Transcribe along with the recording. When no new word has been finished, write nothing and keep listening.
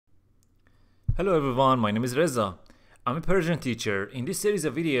Hello everyone, my name is Reza. I'm a Persian teacher. In this series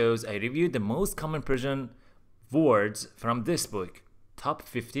of videos, I reviewed the most common Persian words from this book, Top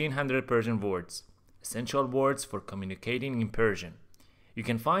 1500 Persian Words, Essential Words for Communicating in Persian. You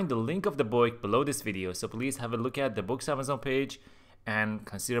can find the link of the book below this video, so please have a look at the book's Amazon page and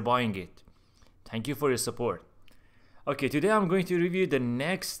consider buying it. Thank you for your support. Okay, today I'm going to review the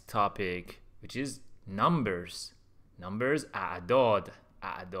next topic, which is numbers. Numbers, اعداد.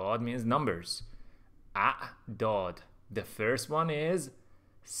 اعداد means numbers. اعداد. The first one is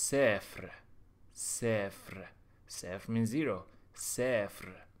صفر. صفر. صفر means zero.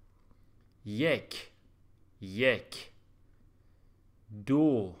 صفر. یک. یک.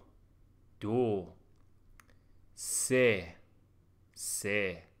 دو. دو. سه.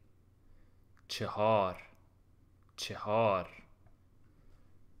 سه. چهار. چهار.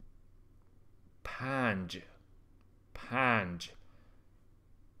 پنج. پنج.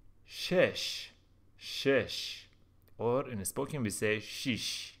 شش. شش. Or in spoken we say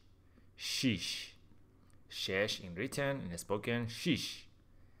shish. Shish. Shesh in written, in spoken shish.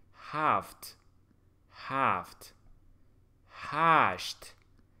 هفت. هفت. هشت.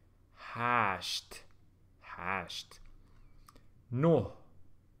 هشت. هشت. نه.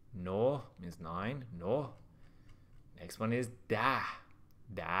 نه means nine. نه. Next one is ده.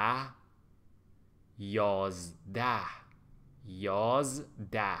 ده. یازده.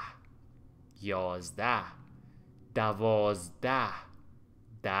 یازده. یازده. دوازده.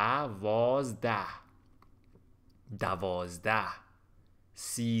 دوازده. دوازده.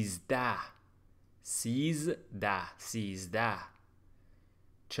 سیزده. سیزده. سیزده.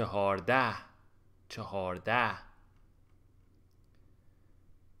 چهارده. چهارده.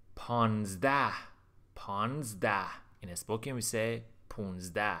 پانزده. پانزده. In spoken we say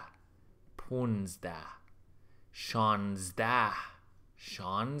پونزده. پونزده. شانزده.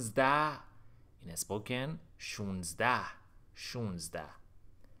 شانزده. In spoken شونزده. شونزده.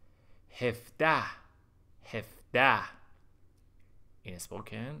 هفده. هفده. In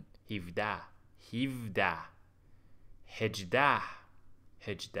spoken هفده. هفده. هجده.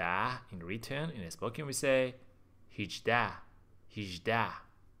 هجده. In written, in spoken we say هجده. هجده.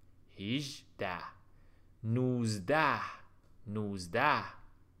 هجده. نوزده. نوزده.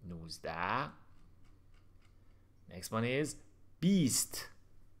 نوزده. Next one is بیست.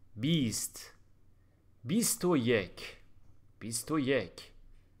 بیست. بیست و یک. بیست و یک.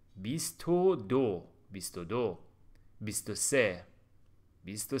 بیست و دو. بیست و دو. بیست و سه.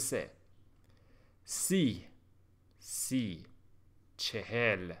 بیست و سه. سی. سی.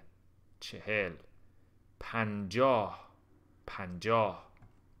 چهل. چهل. پنجاه. پنجاه.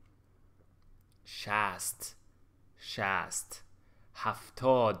 شصت. شصت.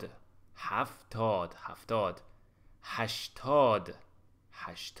 هفتاد. هفتاد. هفتاد. هشتاد.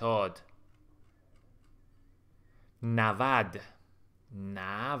 هشتاد. نود.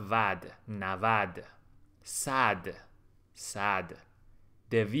 نود. نود. صد. صد.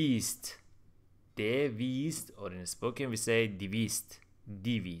 دویست. دویست. Or in spoken we say دویست.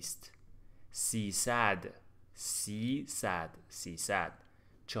 دویست. سیصد. سیصد. سیصد.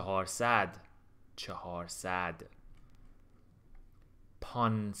 چهارصد. چهارصد.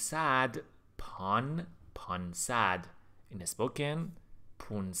 پانصد. پانصد. In spoken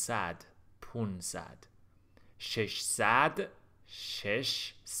پونصد. پونصد. ششصد.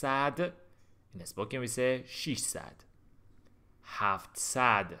 ششصد. In spoken we say ششصد.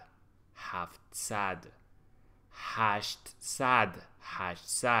 هفتصد. هفتصد. هشتصد.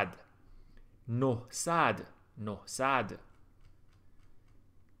 هشتصد. نهصد. نهصد.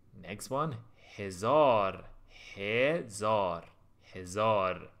 Next one هزار. هزار.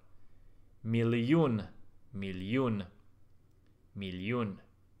 هزار. میلیون. میلیون. میلیون.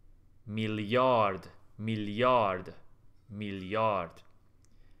 میلیارد. میلیارد. میلیارد.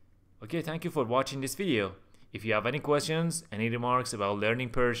 Okay, thank you for watching this video. If you have any questions, any remarks about learning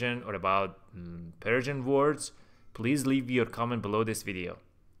Persian or about Persian words, please leave your comment below this video.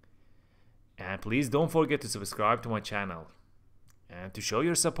 And please don't forget to subscribe to my channel. And to show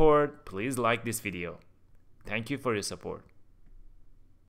your support, please like this video. Thank you for your support.